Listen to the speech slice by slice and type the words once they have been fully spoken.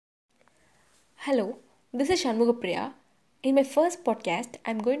Hello, this is Shanmugapriya. In my first podcast,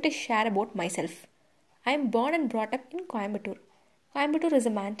 I'm going to share about myself. I am born and brought up in Coimbatore. Coimbatore is a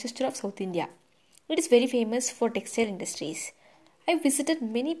Manchester of South India. It is very famous for textile industries. I visited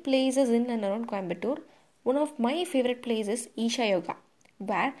many places in and around Coimbatore. One of my favorite places is Isha Yoga,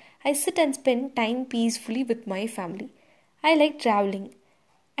 where I sit and spend time peacefully with my family. I like traveling.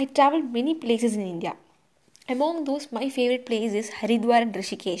 I traveled many places in India. Among those, my favorite place is Haridwar and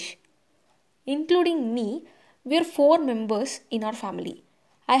Rishikesh. Including me, we are four members in our family.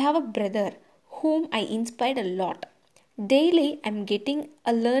 I have a brother whom I inspired a lot. Daily, I'm getting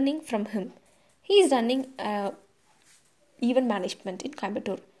a learning from him. He is running event management in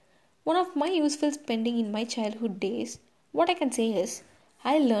Coimbatore. One of my useful spending in my childhood days, what I can say is,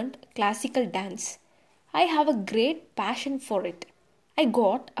 I learned classical dance. I have a great passion for it. I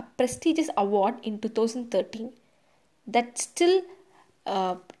got a prestigious award in 2013 that still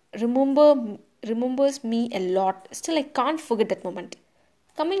uh, remember remembers me a lot. Still, I can't forget that moment.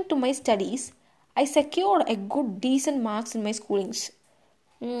 Coming to my studies, I secured a good decent marks in my schoolings.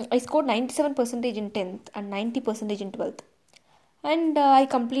 I scored 97 percentage in 10th and 90 percentage in 12th. And I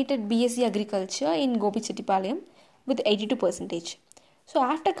completed BSc Agriculture in Gopichettipalayam with 82 percentage. So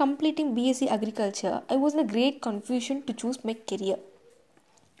after completing BSc Agriculture, I was in a great confusion to choose my career.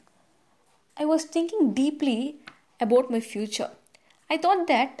 I was thinking deeply about my future. I thought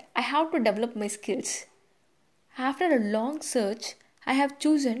that I have to develop my skills. After a long search, I have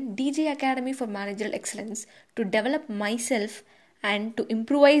chosen DJ Academy for Managerial Excellence to develop myself and to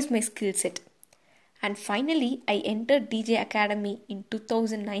improvise my skill set. And finally, I entered DJ Academy in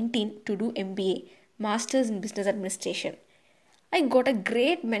 2019 to do MBA, Masters in Business Administration. I got a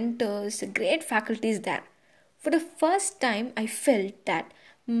great mentors, great faculties there. For the first time, I felt that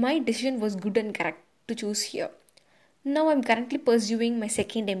my decision was good and correct to choose here. Now I'm currently pursuing my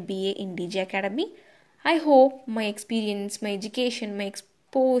second MBA in DJ Academy. I hope my experience, my education, my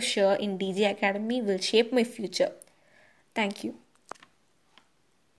exposure in DJ Academy will shape my future. Thank you.